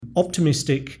I'm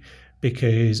optimistic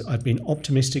because I've been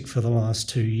optimistic for the last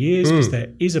 2 years because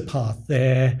there is a path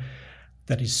there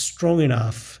that is strong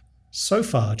enough so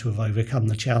far to have overcome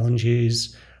the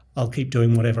challenges. I'll keep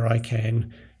doing whatever I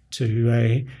can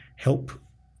to help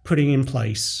putting in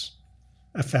place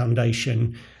a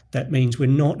foundation that means we're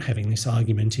not having this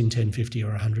argument in 10, 50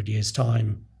 or 100 years'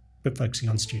 time, but focusing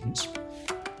on students.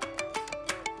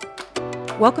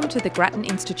 Welcome to the Grattan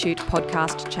Institute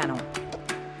podcast channel.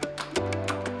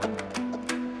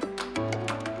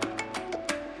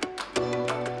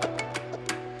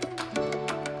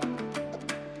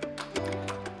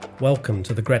 Welcome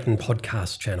to the Grattan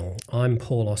podcast channel. I'm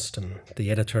Paul Austin,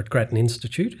 the editor at Grattan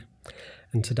Institute,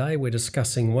 and today we're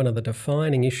discussing one of the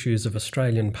defining issues of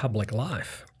Australian public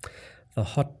life, the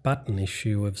hot button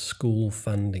issue of school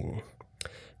funding.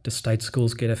 Do state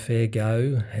schools get a fair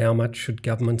go? How much should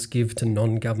governments give to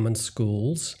non-government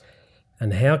schools?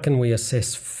 And how can we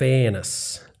assess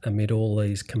fairness amid all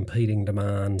these competing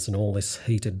demands and all this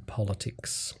heated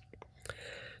politics?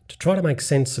 To try to make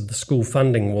sense of the school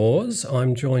funding wars,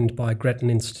 I'm joined by Grattan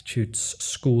Institute's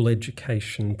School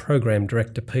Education Program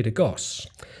Director Peter Goss,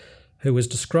 who was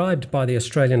described by the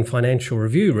Australian Financial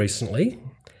Review recently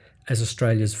as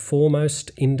Australia's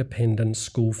foremost independent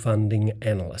school funding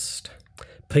analyst.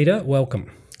 Peter,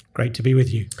 welcome. Great to be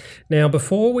with you. Now,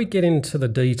 before we get into the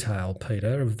detail,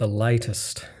 Peter, of the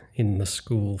latest in the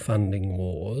school funding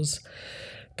wars,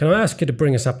 can I ask you to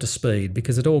bring us up to speed,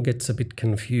 because it all gets a bit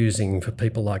confusing for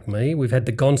people like me. We've had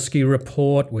the Gonski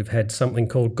report, we've had something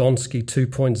called Gonski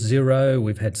 2.0,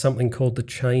 we've had something called the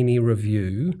Cheney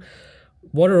Review.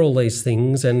 What are all these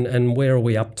things and where are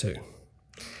we up to?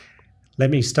 Let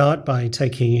me start by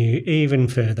taking you even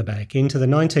further back. Into the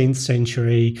 19th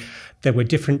century, there were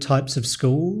different types of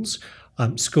schools.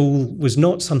 School was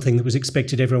not something that was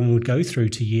expected everyone would go through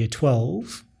to year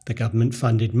 12. The government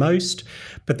funded most,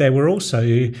 but there were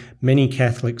also many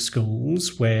Catholic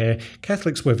schools where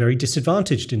Catholics were very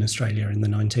disadvantaged in Australia in the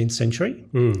 19th century.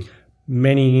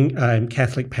 Many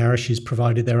Catholic parishes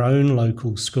provided their own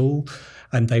local school,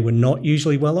 and they were not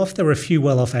usually well off. There were a few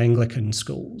well-off Anglican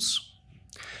schools.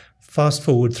 Fast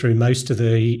forward through most of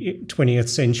the 20th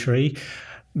century,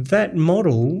 that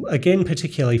model, again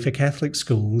particularly for Catholic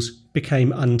schools,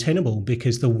 became untenable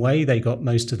because the way they got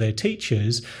most of their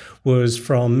teachers was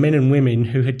from men and women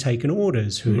who had taken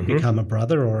orders, who had become a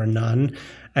brother or a nun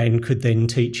and could then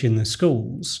teach in the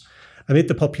schools. Amid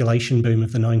the population boom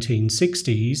of the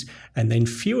 1960s and then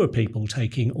fewer people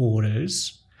taking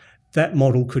orders, that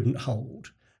model couldn't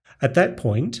hold. At that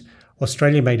point,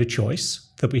 Australia made a choice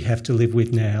that we have to live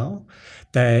with now,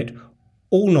 that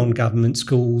all non-government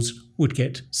schools would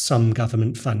get some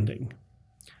government funding.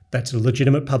 That's a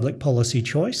legitimate public policy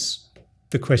choice.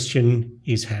 The question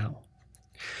is how.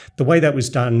 The way that was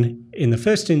done in the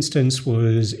first instance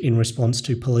was in response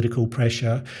to political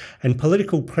pressure, and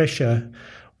political pressure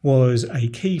was a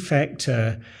key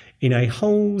factor in a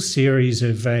whole series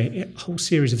of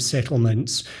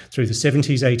settlements through the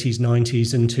 70s, 80s,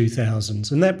 90s and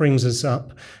 2000s. And that brings us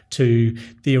up to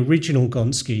the original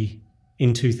Gonski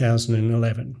in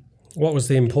 2011. What was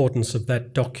the importance of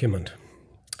that document?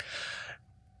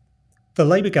 The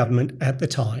Labor government at the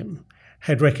time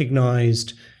had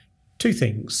recognised two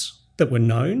things that were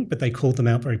known, but they called them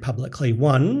out very publicly.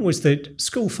 One was that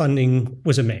school funding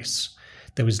was a mess.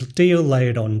 There was deal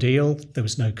layered on deal. There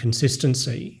was no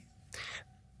consistency.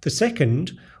 The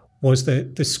second was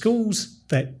that the schools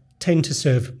that tend to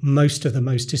serve most of the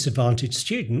most disadvantaged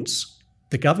students,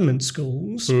 the government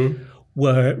schools,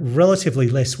 were relatively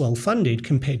less well funded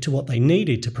compared to what they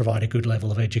needed to provide a good level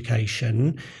of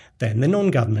education than the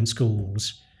non-government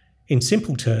schools. In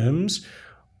simple terms,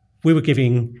 we were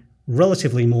giving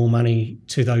relatively more money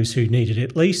to those who needed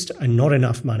it least and not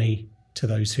enough money to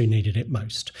those who needed it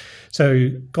most. So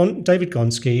David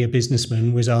Gonski, a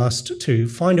businessman, was asked to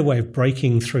find a way of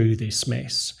breaking through this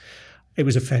mess. It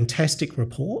was a fantastic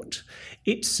report.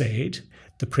 It said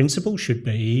the principle should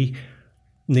be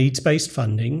needs-based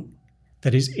funding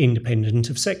that is independent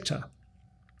of sector.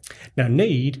 Now,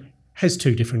 need has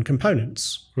two different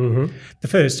components. The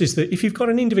first is that if you've got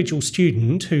an individual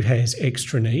student who has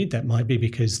extra need, that might be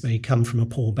because they come from a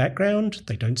poor background,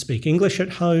 they don't speak English at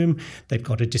home, they've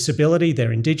got a disability,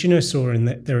 they're Indigenous or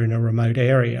they're in a remote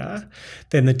area,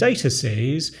 then the data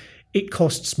says it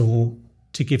costs more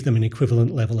to give them an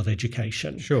equivalent level of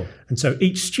education. Sure. And so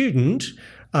each student,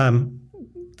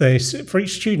 for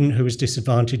each student who is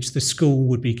disadvantaged, the school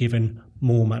would be given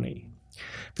more money.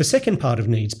 The second part of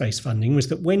needs-based funding was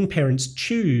that when parents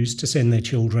choose to send their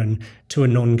children to a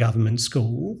non-government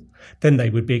school, then they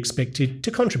would be expected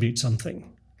to contribute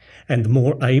something. And the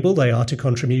more able they are to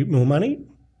contribute more money,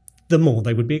 the more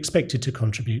they would be expected to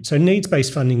contribute. So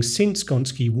needs-based funding since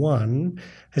Gonski 1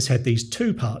 has had these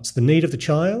two parts, the need of the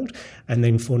child, and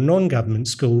then for non-government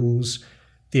schools,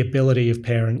 the ability of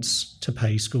parents to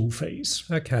pay school fees.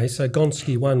 Okay, so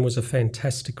Gonski 1 was a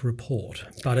fantastic report,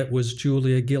 but it was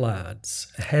Julia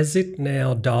Gillard's. Has it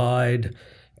now died,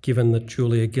 given that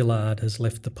Julia Gillard has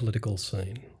left the political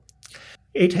scene?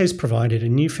 It has provided a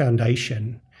new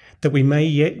foundation that we may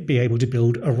yet be able to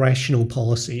build a rational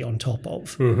policy on top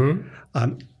of.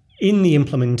 In the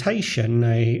implementation,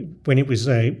 when it was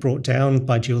brought down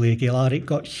by Julia Gillard, it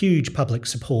got huge public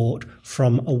support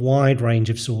from a wide range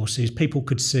of sources. People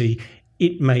could see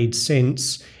it made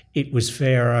sense, it was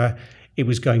fairer, it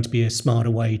was going to be a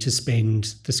smarter way to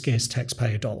spend the scarce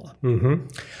taxpayer dollar.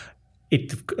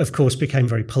 It, of course, became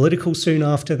very political soon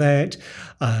after that.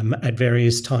 At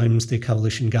various times, the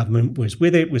coalition government was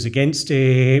with it, was against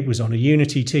it, was on a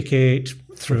unity ticket,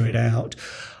 threw it out.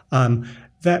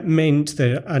 That meant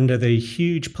that under the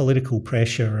huge political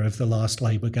pressure of the last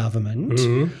Labor government,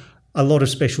 a lot of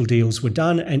special deals were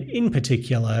done. And in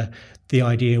particular, the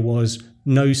idea was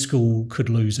no school could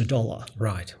lose $1.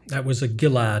 Right. That was a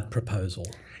Gillard proposal.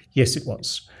 Yes, it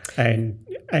was.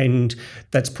 And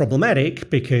that's problematic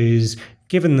because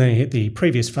given the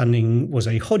previous funding was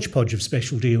a hodgepodge of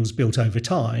special deals built over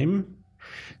time,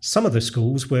 some of the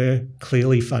schools were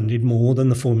clearly funded more than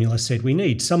the formula said we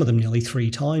need, some of them nearly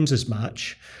 3 times as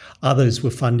much. Others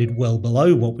were funded well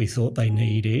below what we thought they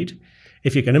needed.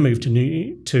 If you're going to move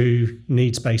to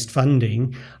needs-based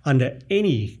funding under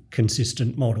any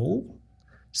consistent model,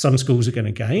 some schools are going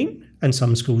to gain and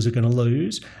some schools are going to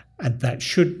lose, and that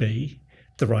should be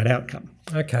the right outcome.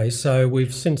 Okay, so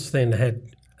we've since then had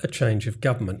a change of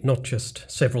government, not just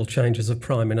several changes of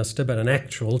Prime Minister, but an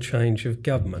actual change of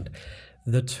government.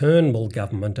 The Turnbull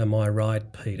government, am I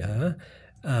right, Peter,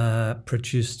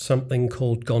 produced something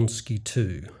called Gonski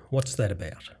 2. What's that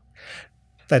about?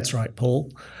 That's right,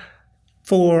 Paul.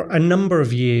 For a number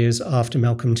of years after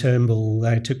Malcolm Turnbull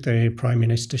took the Prime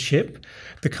Ministership,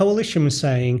 the coalition was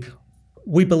saying,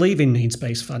 we believe in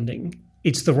needs-based funding.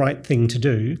 It's the right thing to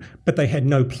do, but they had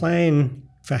no plan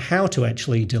for how to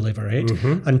actually deliver it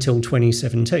until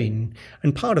 2017.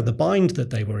 And part of the bind that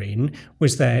they were in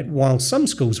was that while some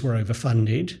schools were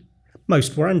overfunded,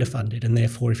 most were underfunded. And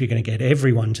therefore, if you're going to get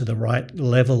everyone to the right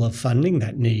level of funding,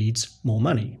 that needs more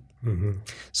money.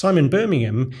 Simon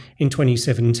Birmingham in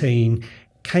 2017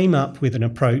 came up with an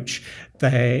approach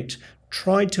that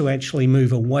tried to actually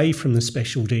move away from the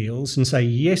special deals and say,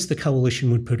 yes, the coalition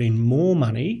would put in more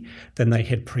money than they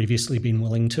had previously been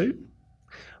willing to.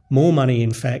 More money,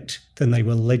 in fact, than they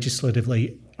were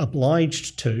legislatively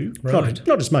obliged to, right.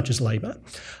 not as much as Labor,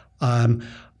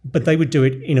 but they would do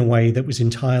it in a way that was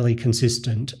entirely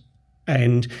consistent.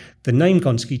 And the name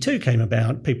Gonski 2 came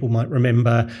about, people might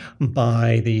remember,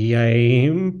 by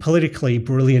the politically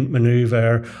brilliant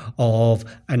manoeuvre of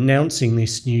announcing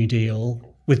this new deal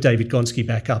with David Gonski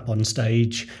back up on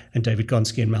stage. And David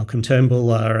Gonski and Malcolm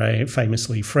Turnbull are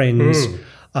famously friends.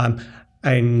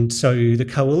 And so the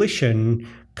coalition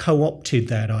co-opted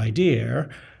that idea.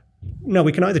 Now,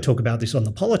 we can either talk about this on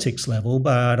the politics level,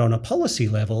 but on a policy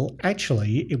level,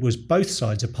 actually, it was both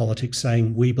sides of politics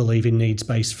saying, we believe in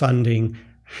needs-based funding.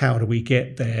 How do we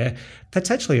get there? That's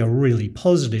actually a really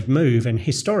positive move and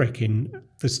historic in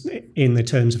the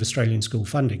terms of Australian school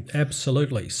funding.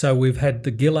 Absolutely. So we've had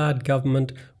the Gillard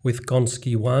government with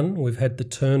Gonski 1, we've had the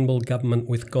Turnbull government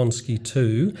with Gonski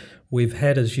 2, we've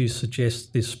had, as you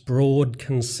suggest, this broad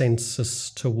consensus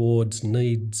towards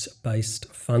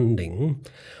needs-based funding.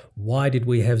 Why did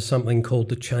we have something called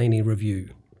the Cheney Review?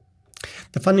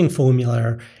 The funding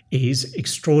formula is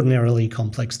extraordinarily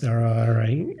complex. There are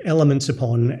elements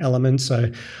upon elements.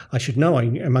 So I should know,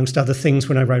 amongst other things,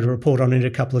 when I wrote a report on it a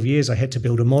couple of years, I had to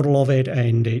build a model of it,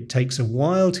 and it takes a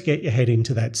while to get your head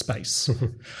into that space.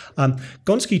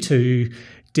 Gonski 2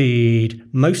 did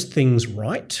most things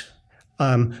right,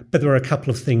 but there were a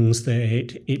couple of things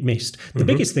that it missed. The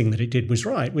biggest thing that it did was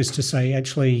right, was to say,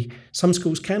 actually, some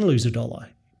schools can lose $1.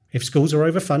 If schools are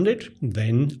overfunded,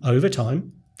 then over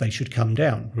time, they should come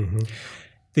down.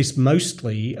 This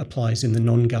mostly applies in the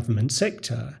non-government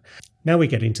sector. Now we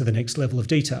get into the next level of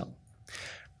detail.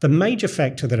 The major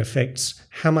factor that affects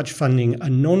how much funding a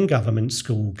non-government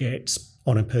school gets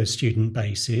on a per-student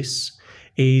basis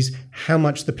is how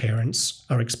much the parents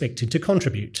are expected to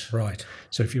contribute. Right.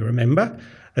 So if you remember,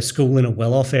 a school in a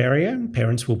well-off area,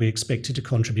 parents will be expected to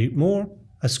contribute more.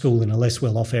 A school in a less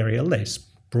well-off area, less.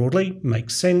 Broadly,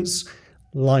 makes sense,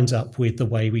 lines up with the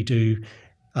way we do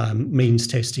means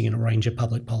testing in a range of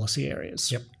public policy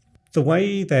areas. Yep. The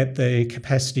way that the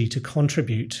capacity to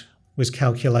contribute was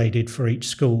calculated for each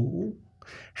school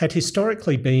had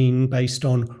historically been based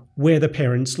on where the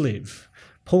parents live.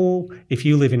 Paul, if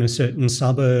you live in a certain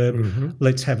suburb,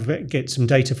 let's get some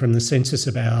data from the census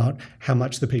about how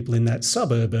much the people in that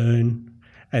suburb earn,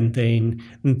 and then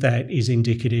that is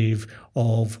indicative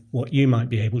of what you might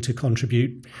be able to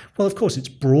contribute. Well, of course, it's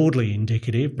broadly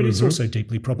indicative, but it's also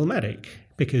deeply problematic,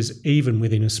 because even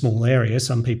within a small area,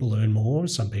 some people earn more,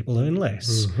 some people earn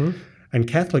less. And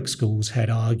Catholic schools had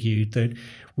argued that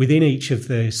within each of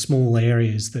the small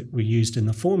areas that were used in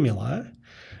the formula,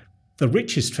 the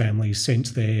richest families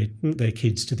sent their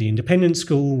kids to the independent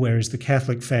school, whereas the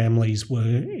Catholic families were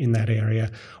in that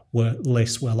area were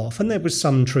less well off. And there was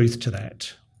some truth to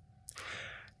that.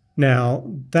 Now,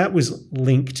 that was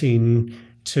linked in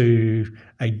to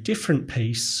a different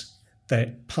piece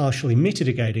that partially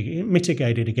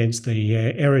mitigated against the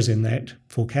errors in that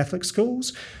for Catholic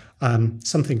schools,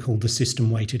 something called the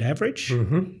system-weighted average.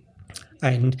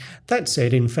 And that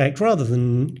said, in fact, rather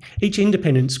than each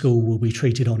independent school will be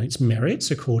treated on its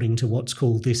merits according to what's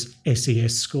called this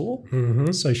SES score,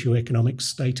 socioeconomic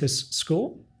status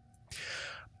score,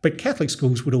 but Catholic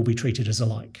schools would all be treated as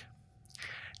alike.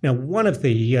 Now, one of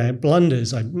the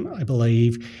blunders, I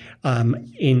believe,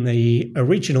 in the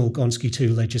original Gonski II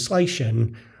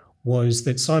legislation was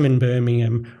that Simon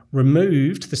Birmingham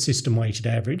removed the system-weighted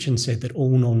average and said that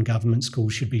all non-government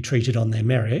schools should be treated on their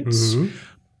merits.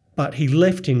 But he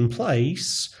left in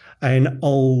place an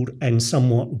old and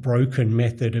somewhat broken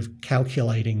method of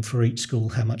calculating for each school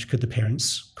how much could the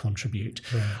parents contribute.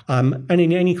 And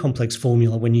in any complex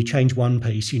formula, when you change one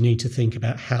piece, you need to think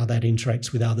about how that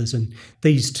interacts with others. And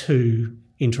these two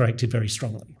interacted very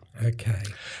strongly. Okay.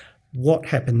 What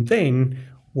happened then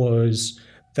was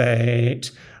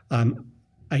that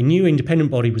a new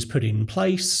independent body was put in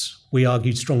place. We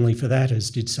argued strongly for that, as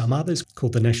did some others,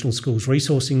 called the National Schools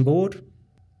Resourcing Board.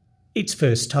 Its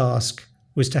first task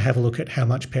was to have a look at how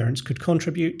much parents could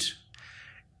contribute.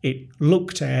 It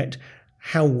looked at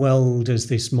how well does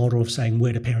this model of saying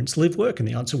where do parents live work, and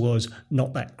the answer was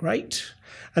not that great.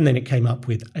 And then it came up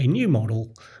with a new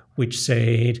model which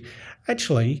said,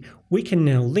 actually, we can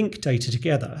now link data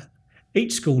together.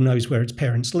 Each school knows where its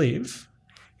parents live.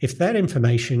 If that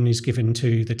information is given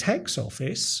to the tax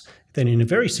office, then in a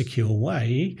very secure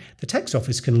way, the tax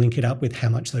office can link it up with how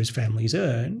much those families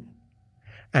earn.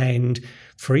 And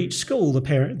for each school,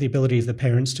 the ability of the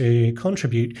parents to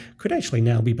contribute could actually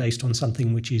now be based on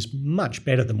something which is much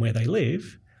better than where they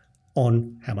live,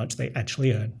 on how much they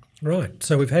actually earn. Right.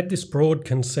 So we've had this broad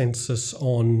consensus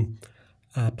on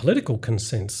political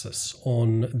consensus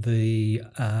on the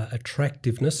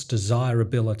attractiveness,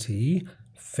 desirability,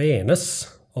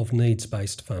 fairness of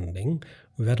needs-based funding.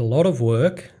 We've had a lot of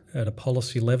work at a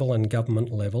policy level and government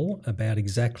level about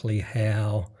exactly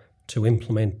how to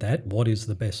implement that, what is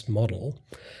the best model.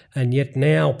 And yet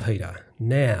now, Peter,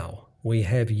 we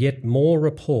have yet more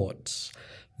reports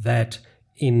that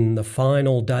in the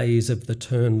final days of the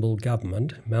Turnbull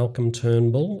government, Malcolm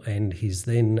Turnbull and his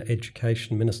then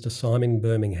Education Minister Simon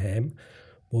Birmingham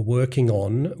were working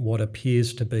on what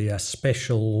appears to be a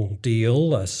special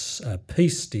deal, a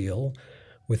peace deal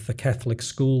with the Catholic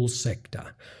schools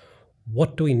sector.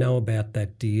 What do we know about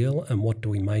that deal and what do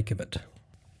we make of it?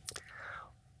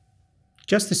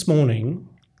 Just this morning,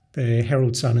 the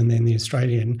Herald Sun and then the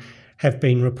Australian have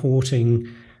been reporting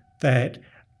that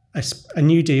a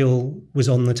new deal was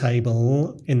on the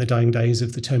table in the dying days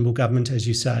of the Turnbull government, as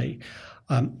you say.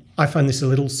 I find this a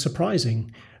little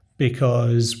surprising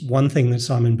because one thing that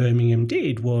Simon Birmingham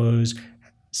did was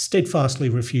steadfastly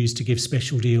refuse to give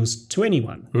special deals to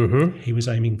anyone. He was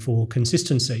aiming for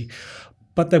consistency.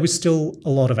 But there was still a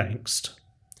lot of angst.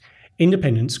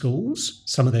 Independent schools,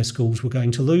 some of their schools were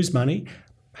going to lose money,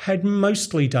 had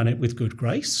mostly done it with good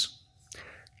grace.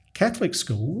 Catholic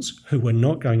schools, who were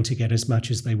not going to get as much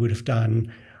as they would have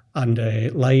done under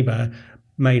Labor,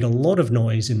 made a lot of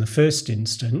noise in the first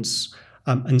instance,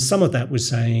 and some of that was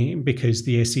saying because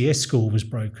the SES score was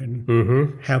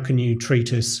broken. How can you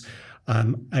treat us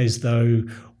as though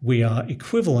we are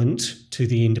equivalent to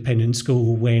the independent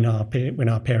school when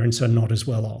our parents are not as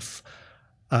well off?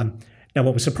 Now,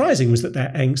 what was surprising was that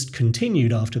angst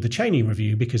continued after the Cheney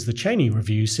review, because the Cheney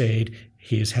review said,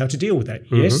 here's how to deal with that.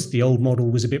 Yes, the old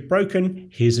model was a bit broken.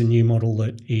 Here's a new model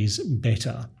that is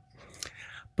better.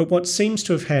 But what seems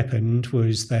to have happened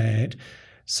was that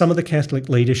some of the Catholic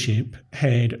leadership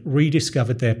had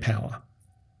rediscovered their power.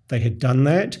 They had done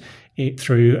that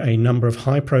through a number of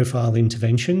high-profile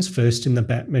interventions, first in the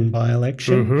Batman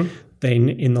by-election, then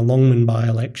in the Longman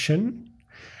by-election,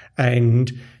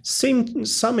 and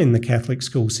some in the Catholic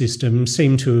school system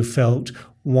seem to have felt,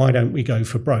 why don't we go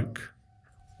for broke?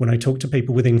 When I talk to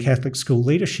people within Catholic school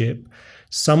leadership,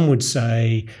 Some would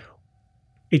say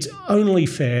it's only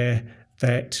fair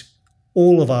that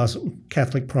all of our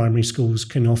Catholic primary schools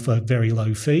can offer very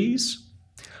low fees.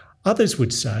 Others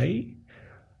would say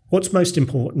what's most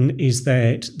important is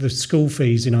that the school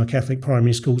fees in our Catholic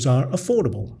primary schools are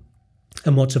affordable.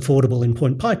 And what's affordable in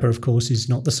Point Piper, of course, is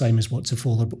not the same as what's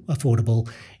affordable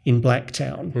in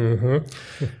Blacktown.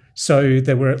 Mm-hmm. So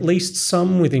there were at least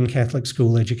some within Catholic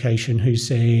school education who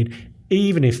said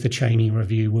even if the Cheney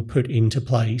Review were put into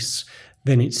place,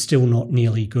 then it's still not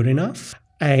nearly good enough.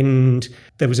 And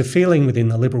there was a feeling within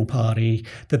the Liberal Party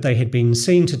that they had been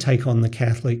seen to take on the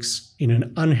Catholics in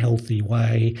an unhealthy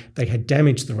way. They had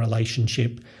damaged the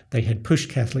relationship. They had pushed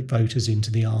Catholic voters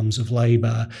into the arms of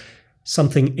Labor.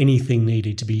 Anything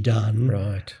needed to be done.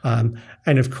 Right.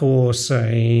 And of course,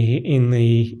 in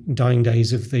the dying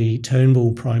days of the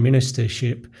Turnbull Prime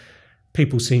Ministership,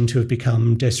 people seem to have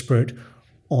become desperate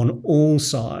on all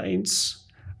sides.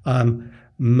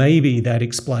 Maybe that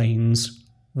explains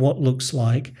what looks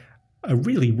like a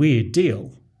really weird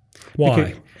deal.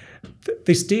 Why?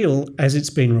 This deal, as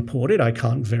it's been reported, I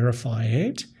can't verify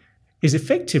it, is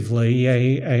effectively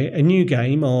a new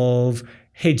game of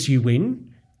heads you win,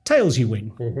 tails you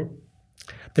win. Mm-hmm.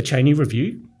 The Cheney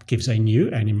Review gives a new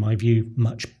and, in my view,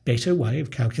 much better way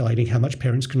of calculating how much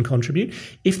parents can contribute.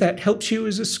 If that helps you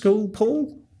as a school,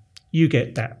 Paul, you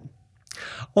get that.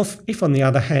 If, on the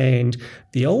other hand,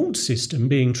 the old system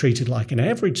being treated like an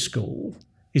average school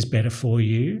is better for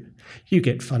you, you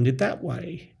get funded that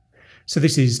way. So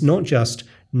this is not just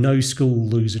no school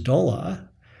lose $1.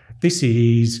 This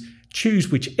is choose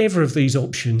whichever of these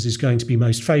options is going to be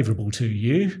most favourable to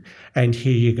you, and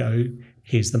here you go,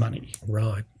 here's the money.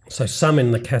 Right. So some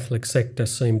in the Catholic sector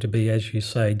seem to be, as you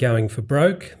say, going for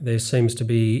broke. There seems to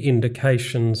be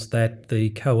indications that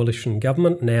the coalition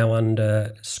government, now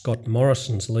under Scott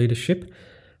Morrison's leadership,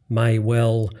 may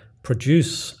well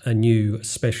produce a new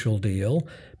special deal.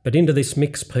 But into this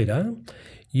mix, Peter,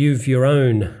 you've your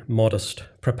own modest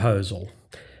proposal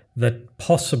that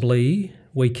possibly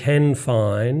we can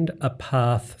find a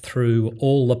path through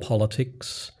all the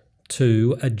politics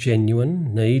to a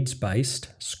genuine needs-based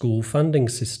school funding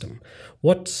system.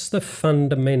 What's the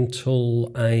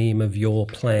fundamental aim of your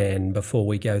plan before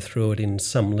we go through it in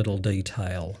some little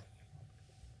detail?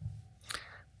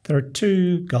 There are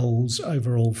two goals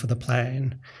overall for the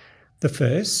plan. The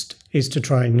first is to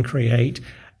try and create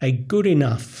a good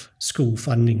enough school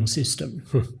funding system.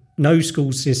 No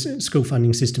school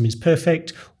funding system is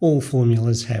perfect. All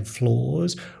formulas have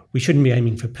flaws. We shouldn't be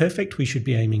aiming for perfect. We should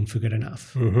be aiming for good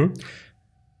enough. Mm-hmm.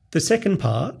 The second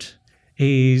part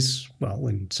is, well,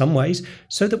 in some ways,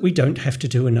 so that we don't have to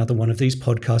do another one of these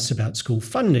podcasts about school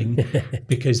funding,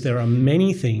 because there are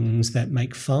many things that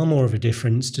make far more of a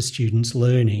difference to students'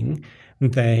 learning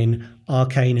than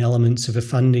arcane elements of a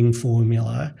funding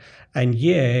formula. And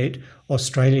yet,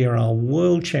 Australia are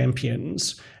world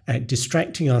champions at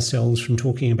distracting ourselves from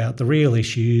talking about the real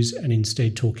issues and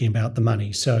instead talking about the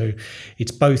money. So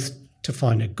it's both to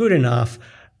find a good enough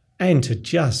and to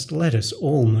just let us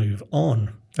all move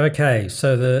on. Okay,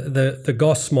 so the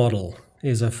Goss model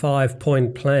is a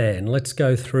 5-point plan. Let's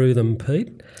go through them,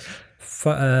 Pete.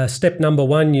 Step number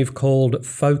 1, you've called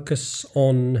focus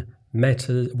on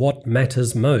what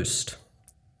matters most.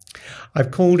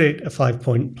 I've called it a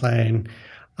 5-point plan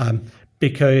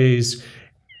because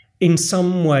in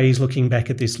some ways, looking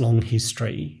back at this long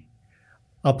history,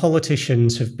 our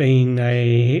politicians have been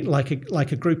like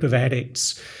a group of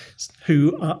addicts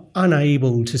who are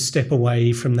unable to step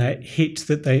away from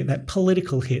that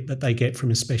political hit that they get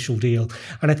from a special deal.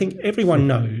 And I think everyone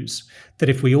knows that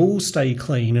if we all stay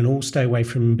clean and all stay away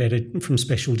from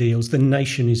special deals, the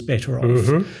nation is better off.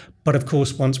 Mm-hmm. But of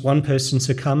course, once one person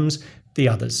succumbs, the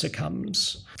other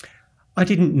succumbs. I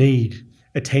didn't need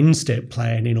a 10-step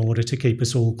plan in order to keep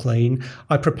us all clean.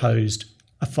 I proposed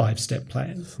a 5-step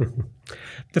plan.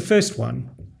 The first one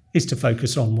is to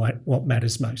focus on what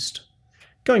matters most.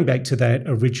 Going back to that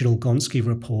original Gonski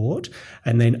report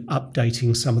and then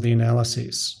updating some of the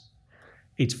analysis,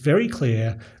 it's very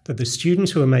clear that the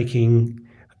students who are making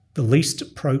the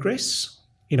least progress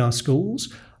in our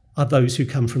schools are those who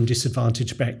come from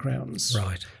disadvantaged backgrounds.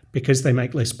 Right. Because they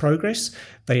make less progress,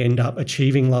 they end up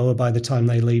achieving lower by the time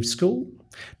they leave school.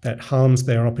 That harms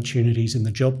their opportunities in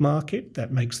the job market.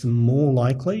 That makes them more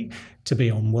likely to be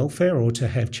on welfare or to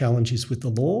have challenges with the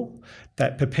law.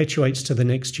 That perpetuates to the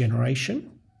next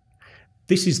generation.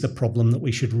 This is the problem that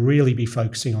we should really be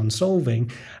focusing on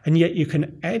solving. And yet you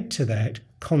can add to that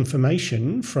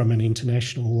confirmation from an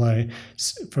international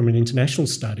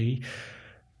study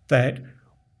that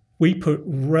we put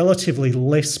relatively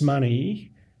less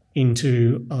money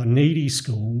into our needy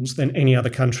schools than any other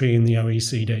country in the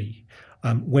OECD.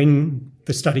 When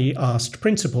the study asked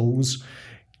principals,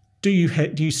 do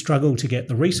you struggle to get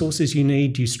the resources you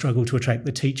need? Do you struggle to attract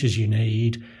the teachers you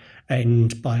need?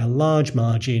 And by a large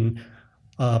margin,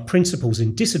 our principals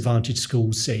in disadvantaged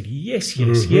schools said yes,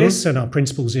 yes, yes, and our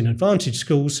principals in advantaged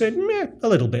schools said a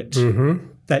little bit.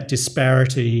 That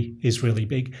disparity is really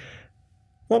big.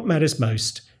 What matters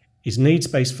most is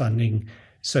needs-based funding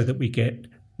so that we get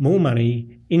more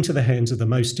money into the hands of the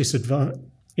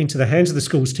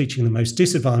schools teaching the most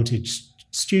disadvantaged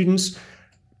students,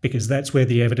 because that's where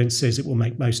the evidence says it will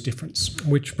make most difference.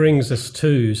 Which brings us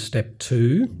to step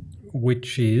 2,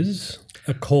 which is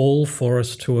a call for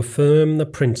us to affirm the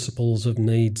principles of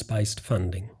needs-based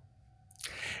funding.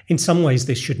 In some ways,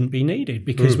 this shouldn't be needed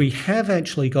because we have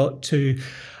actually got to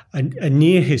a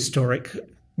near historic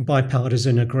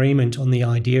bipartisan agreement on the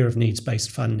idea of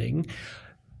needs-based funding.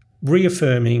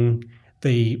 Reaffirming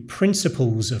the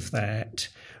principles of that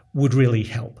would really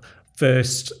help.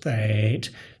 First, that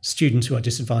students who are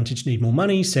disadvantaged need more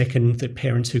money. Second, that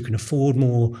parents who can afford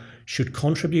more should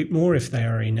contribute more if they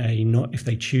are if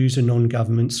they choose a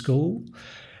non-government school.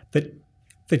 That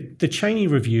the Cheney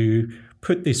Review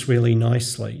put this really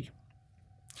nicely.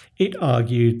 It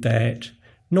argued that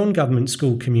non-government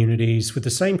school communities with the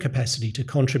same capacity to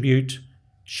contribute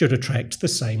should attract the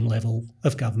same level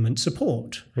of government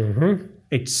support.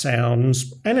 It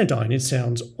sounds anodyne, it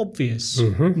sounds obvious,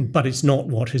 but it's not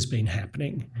what has been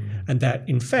happening. And that,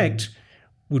 in fact,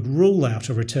 would rule out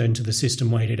a return to the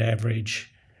system-weighted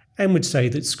average and would say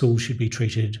that schools should be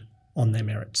treated on their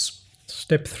merits.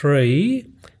 Step 3,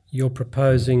 you're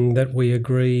proposing that we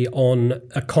agree on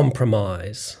a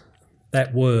compromise.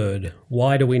 That word,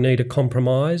 why do we need a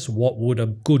compromise? What would a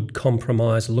good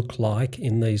compromise look like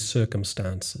in these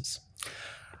circumstances?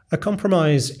 A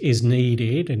compromise is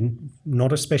needed, and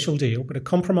not a special deal, but a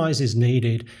compromise is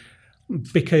needed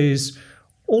because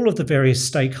all of the various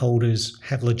stakeholders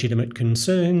have legitimate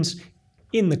concerns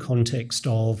in the context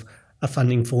of a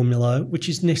funding formula which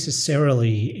is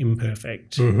necessarily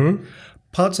imperfect.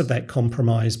 Parts of that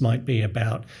compromise might be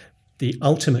about the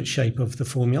ultimate shape of the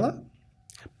formula,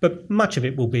 but much of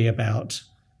it will be about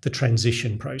the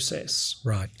transition process.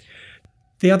 Right.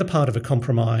 The other part of a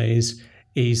compromise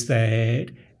is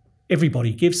that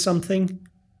everybody gives something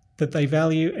that they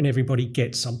value and everybody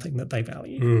gets something that they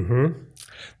value.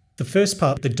 The first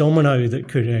part, the domino that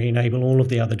could enable all of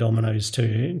the other dominoes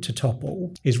to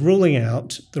topple, is ruling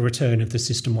out the return of the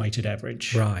system-weighted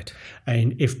average. Right.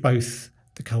 And if both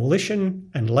the Coalition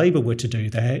and Labor were to do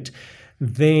that,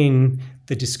 then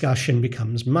the discussion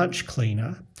becomes much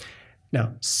cleaner.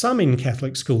 Now, some in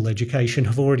Catholic school education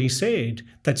have already said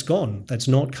that's gone, that's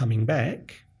not coming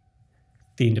back.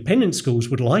 The independent schools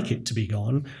would like it to be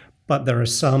gone, but there are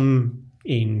some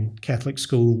in the Catholic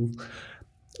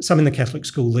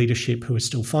school leadership who are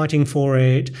still fighting for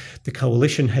it. The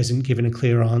Coalition hasn't given a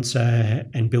clear answer,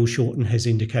 and Bill Shorten has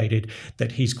indicated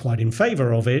that he's quite in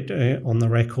favour of it on the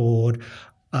record.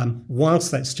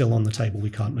 Whilst that's still on the table, we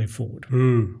can't move forward.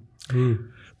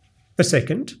 The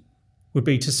second would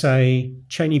be to say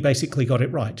Cheney basically got it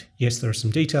right. Yes, there are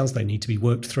some details, they need to be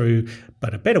worked through,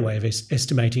 but a better way of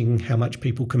estimating how much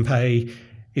people can pay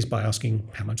is by asking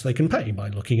how much they can pay, by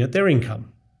looking at their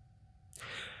income.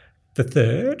 The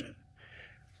third,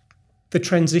 the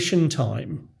transition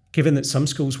time, given that some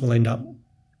schools will end up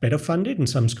better funded and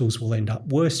some schools will end up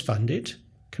worse funded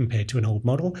compared to an old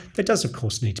model, there does, of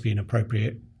course, need to be an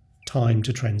appropriate time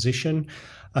to transition.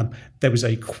 There was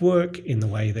a quirk in the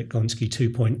way that Gonski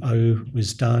 2.0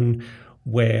 was done,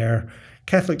 where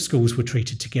Catholic schools were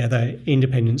treated together,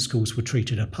 independent schools were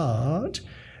treated apart.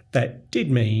 That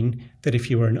did mean that if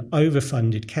you were an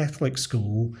overfunded Catholic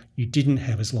school, you didn't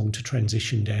have as long to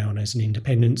transition down as an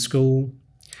independent school.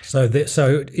 So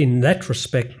in that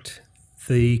respect,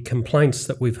 the complaints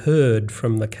that we've heard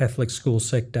from the Catholic school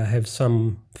sector have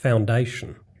some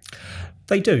foundation.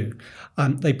 They do.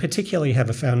 They particularly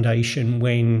have a foundation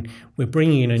when we're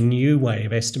bringing in a new way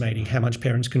of estimating how much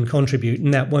parents can contribute,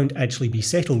 and that won't actually be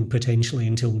settled potentially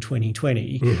until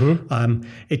 2020.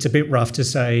 It's a bit rough to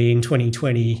say in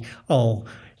 2020,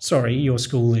 sorry, your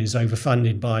school is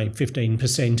overfunded by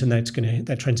 15%, and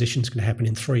that transition's going to happen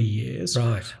in 3 years.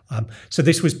 Right. So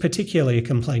this was particularly a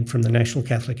complaint from the National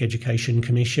Catholic Education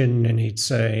Commission, and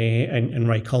and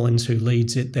Ray Collins, who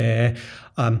leads it there.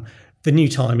 The new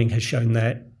timing has shown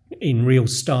that in real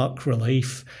stark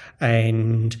relief,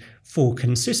 and for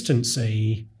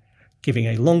consistency, giving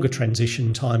a longer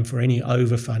transition time for any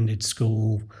overfunded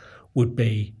school would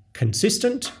be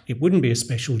consistent. It wouldn't be a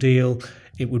special deal.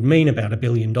 It would mean about $1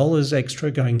 billion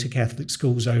extra going to Catholic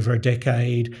schools over a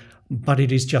decade, but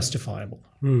it is justifiable.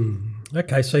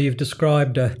 Okay, so you've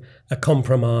described a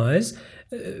compromise,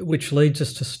 which leads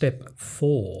us to step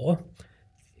 4.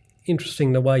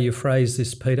 Interesting the way you phrase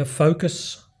this, Peter.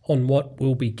 Focus on what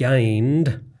will be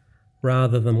gained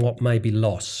rather than what may be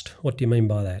lost. What do you mean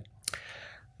by that?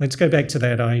 Let's go back to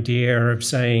that idea of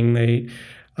saying that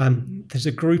there's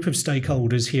a group of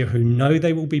stakeholders here who know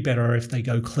they will be better if they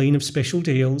go clean of special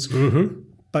deals,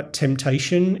 but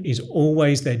temptation is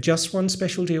always there. Just one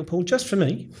special deal, Paul, just for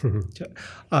me.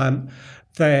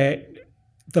 The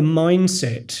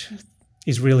mindset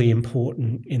is really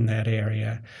important in that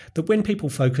area, that when people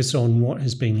focus on what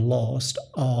has been lost,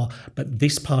 but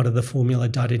this part of the formula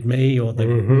dudded me, or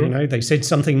they said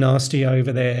something nasty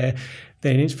over there,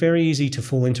 then it's very easy to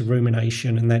fall into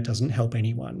rumination, and that doesn't help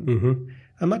anyone.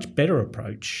 A much better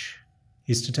approach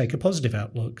is to take a positive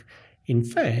outlook. In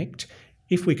fact,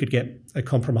 if we could get a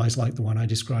compromise like the one I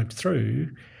described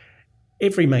through,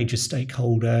 every major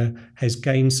stakeholder has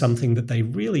gained something that they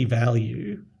really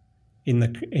value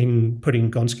in putting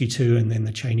Gonski 2 and then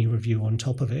the Cheney review on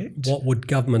top of it. What would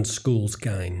government schools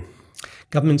gain?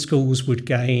 Government schools would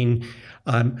gain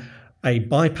a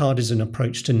bipartisan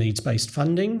approach to needs-based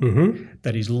funding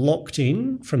that is locked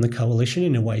in from the coalition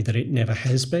in a way that it never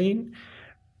has been.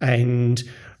 And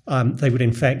they would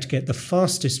in fact get the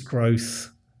fastest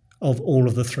growth of all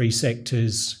of the 3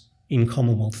 sectors in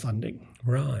Commonwealth funding.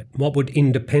 Right. What would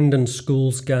independent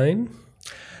schools gain?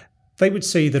 They would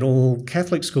see that all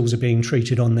Catholic schools are being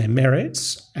treated on their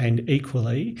merits and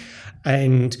equally.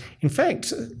 And in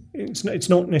fact, it's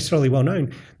not necessarily well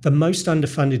known, the most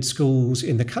underfunded schools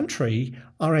in the country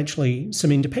are actually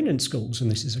some independent schools. And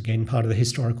this is, again, part of the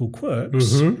historical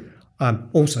quirks.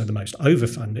 Also the most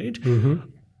overfunded.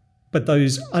 But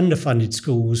those underfunded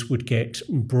schools would get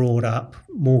brought up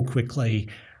more quickly.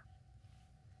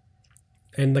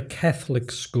 And the Catholic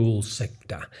school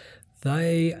sector,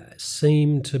 they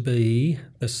seem to be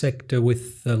the sector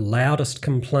with the loudest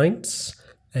complaints,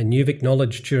 and you've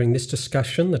acknowledged during this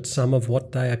discussion that some of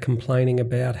what they are complaining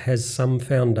about has some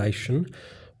foundation.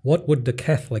 What would the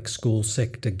Catholic school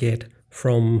sector get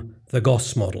from the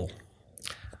Goss model?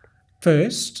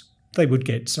 First, they would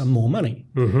get some more money.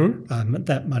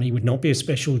 That money would not be a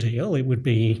special deal. It would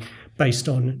be based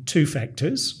on 2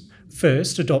 factors.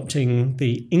 First, adopting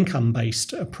the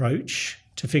income-based approach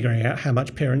to figuring out how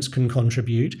much parents can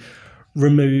contribute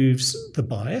removes the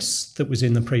bias that was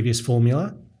in the previous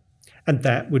formula. And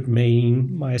that would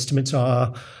mean, my estimates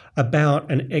are,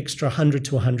 about an extra $100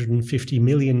 to $150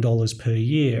 million per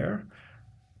year.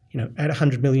 At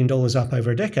 $100 million up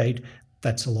over a decade,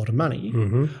 that's a lot of money.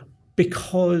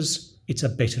 Because it's a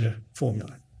better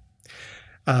formula.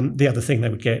 The other thing they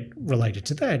would get related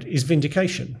to that is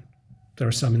vindication. There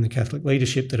are some in the Catholic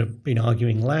leadership that have been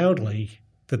arguing loudly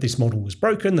that this model was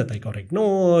broken, that they got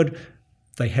ignored.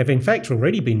 They have in fact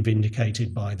already been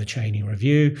vindicated by the Cheney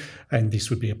review, and this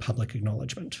would be a public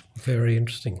acknowledgement. Very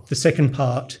interesting. The second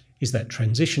part is that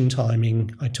transition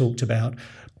timing I talked about,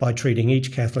 by treating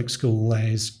each Catholic school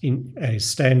as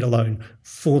standalone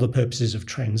for the purposes of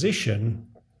transition,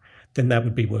 then that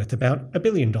would be worth about $1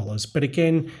 billion. But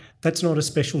again, that's not a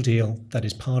special deal. That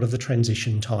is part of the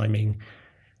transition timing.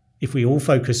 If we all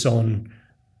focus on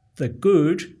the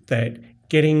good, that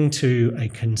getting to a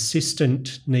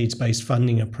consistent needs-based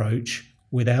funding approach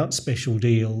without special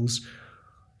deals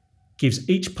gives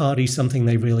each party something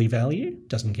they really value,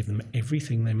 doesn't give them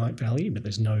everything they might value, but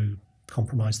there's no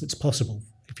compromise that's possible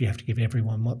if you have to give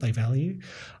everyone what they value.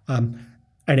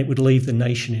 And it would leave the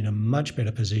nation in a much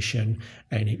better position,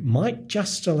 and it might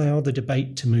just allow the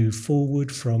debate to move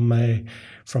forward from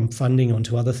funding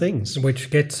onto other things. Which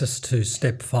gets us to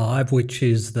step 5, which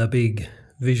is the big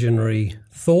visionary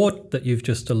thought that you've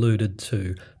just alluded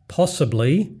to.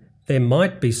 Possibly there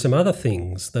might be some other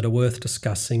things that are worth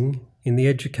discussing in the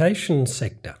education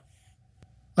sector.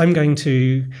 I'm going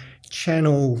to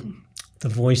channel the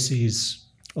voices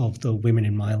of the women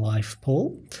in my life,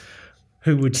 Paul,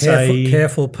 who would say...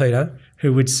 Careful, Peter.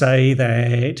 Who would say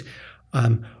that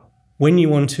when you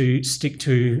want to stick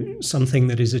to something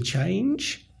that is a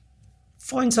change,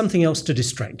 find something else to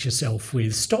distract yourself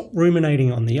with. Stop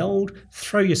ruminating on the old,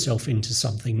 throw yourself into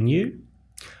something new.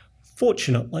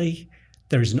 Fortunately,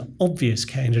 there is an obvious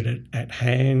candidate at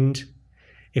hand.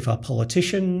 If our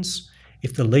politicians,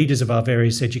 if the leaders of our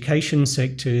various education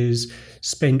sectors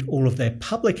spent all of their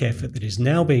public effort that is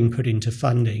now being put into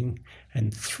funding,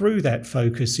 and through that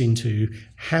focus into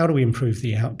how do we improve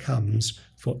the outcomes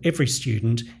for every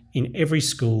student in every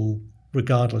school,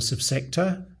 regardless of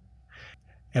sector,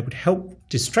 It would help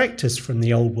distract us from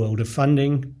the old world of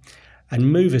funding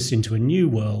and move us into a new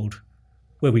world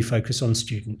where we focus on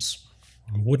students.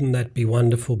 Wouldn't that be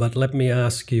wonderful? But let me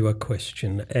ask you a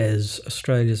question. As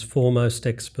Australia's foremost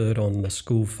expert on the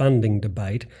school funding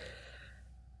debate,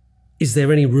 is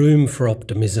there any room for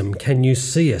optimism? Can you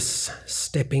see us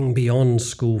stepping beyond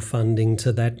school funding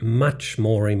to that much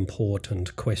more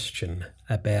important question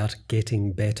about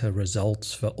getting better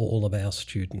results for all of our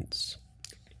students?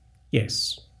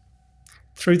 Yes.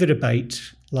 Through the debate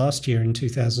last year in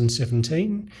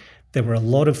 2017, there were a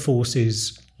lot of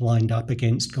forces lined up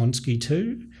against Gonski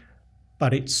 2,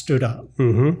 but it stood up.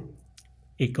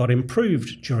 It got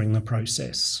improved during the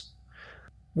process.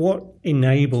 What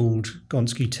enabled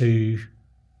Gonski 2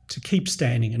 to keep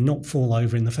standing and not fall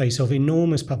over in the face of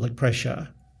enormous public pressure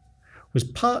was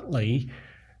partly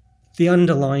the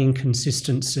underlying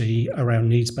consistency around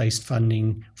needs-based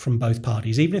funding from both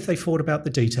parties. Even if they fought about the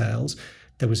details,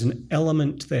 there was an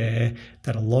element there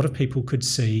that a lot of people could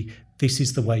see this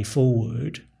is the way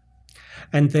forward.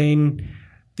 And then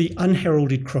the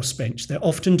unheralded crossbench. They're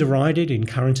often derided in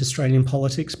current Australian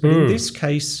politics, but in this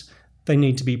case, they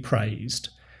need to be praised.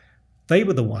 They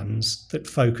were the ones that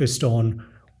focused on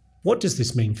what does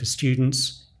this mean for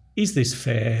students? Is this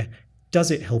fair?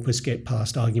 Does it help us get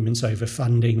past arguments over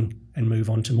funding and move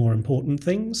on to more important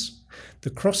things? The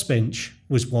crossbench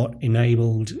was what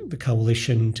enabled the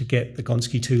coalition to get the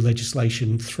Gonski 2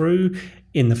 legislation through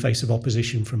in the face of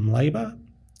opposition from Labor.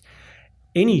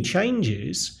 Any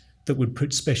changes that would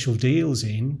put special deals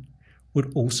in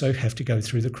would also have to go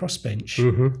through the crossbench.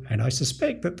 And I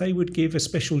suspect that they would give a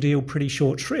special deal pretty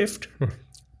short shrift,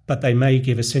 but they may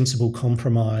give a sensible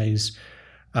compromise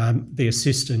the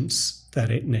assistance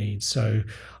that it needs. So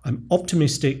I'm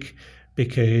optimistic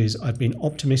because I've been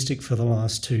optimistic for the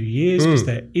last 2 years because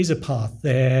there is a path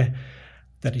there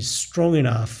that is strong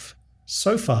enough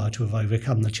so far to have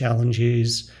overcome the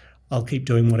challenges. I'll keep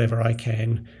doing whatever I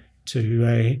can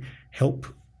to help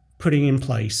putting in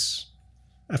place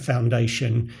a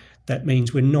foundation that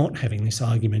means we're not having this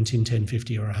argument in 10,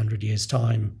 50 or 100 years'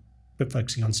 time, but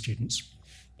focusing on students.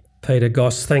 Peter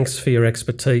Goss, thanks for your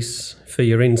expertise, for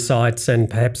your insights, and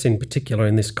perhaps in particular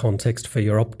in this context for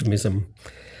your optimism.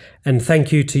 And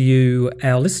thank you to you,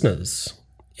 our listeners.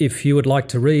 If you would like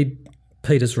to read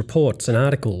Peter's reports and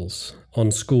articles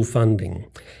on school funding,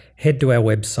 head to our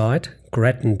website,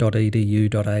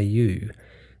 grattan.edu.au.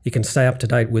 You can stay up to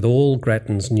date with all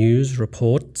Grattan's news,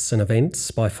 reports and events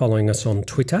by following us on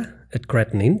Twitter at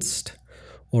GrattanInst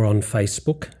or on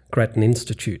Facebook, Grattan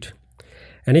Institute.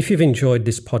 And if you've enjoyed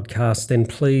this podcast, then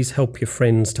please help your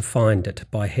friends to find it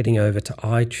by heading over to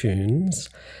iTunes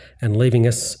and leaving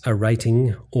us a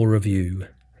rating or review.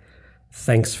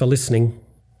 Thanks for listening.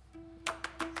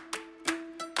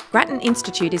 Grattan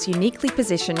Institute is uniquely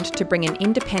positioned to bring an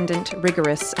independent,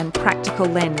 rigorous and practical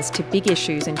lens to big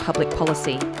issues in public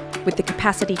policy, with the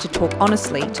capacity to talk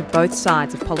honestly to both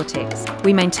sides of politics.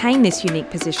 We maintain this unique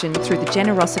position through the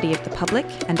generosity of the public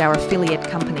and our affiliate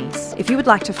companies. If you would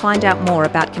like to find out more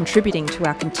about contributing to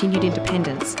our continued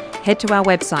independence, head to our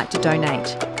website to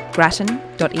donate,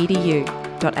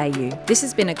 grattan.edu.au. This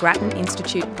has been a Grattan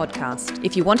Institute podcast.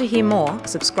 If you want to hear more,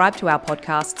 subscribe to our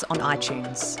podcasts on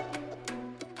iTunes.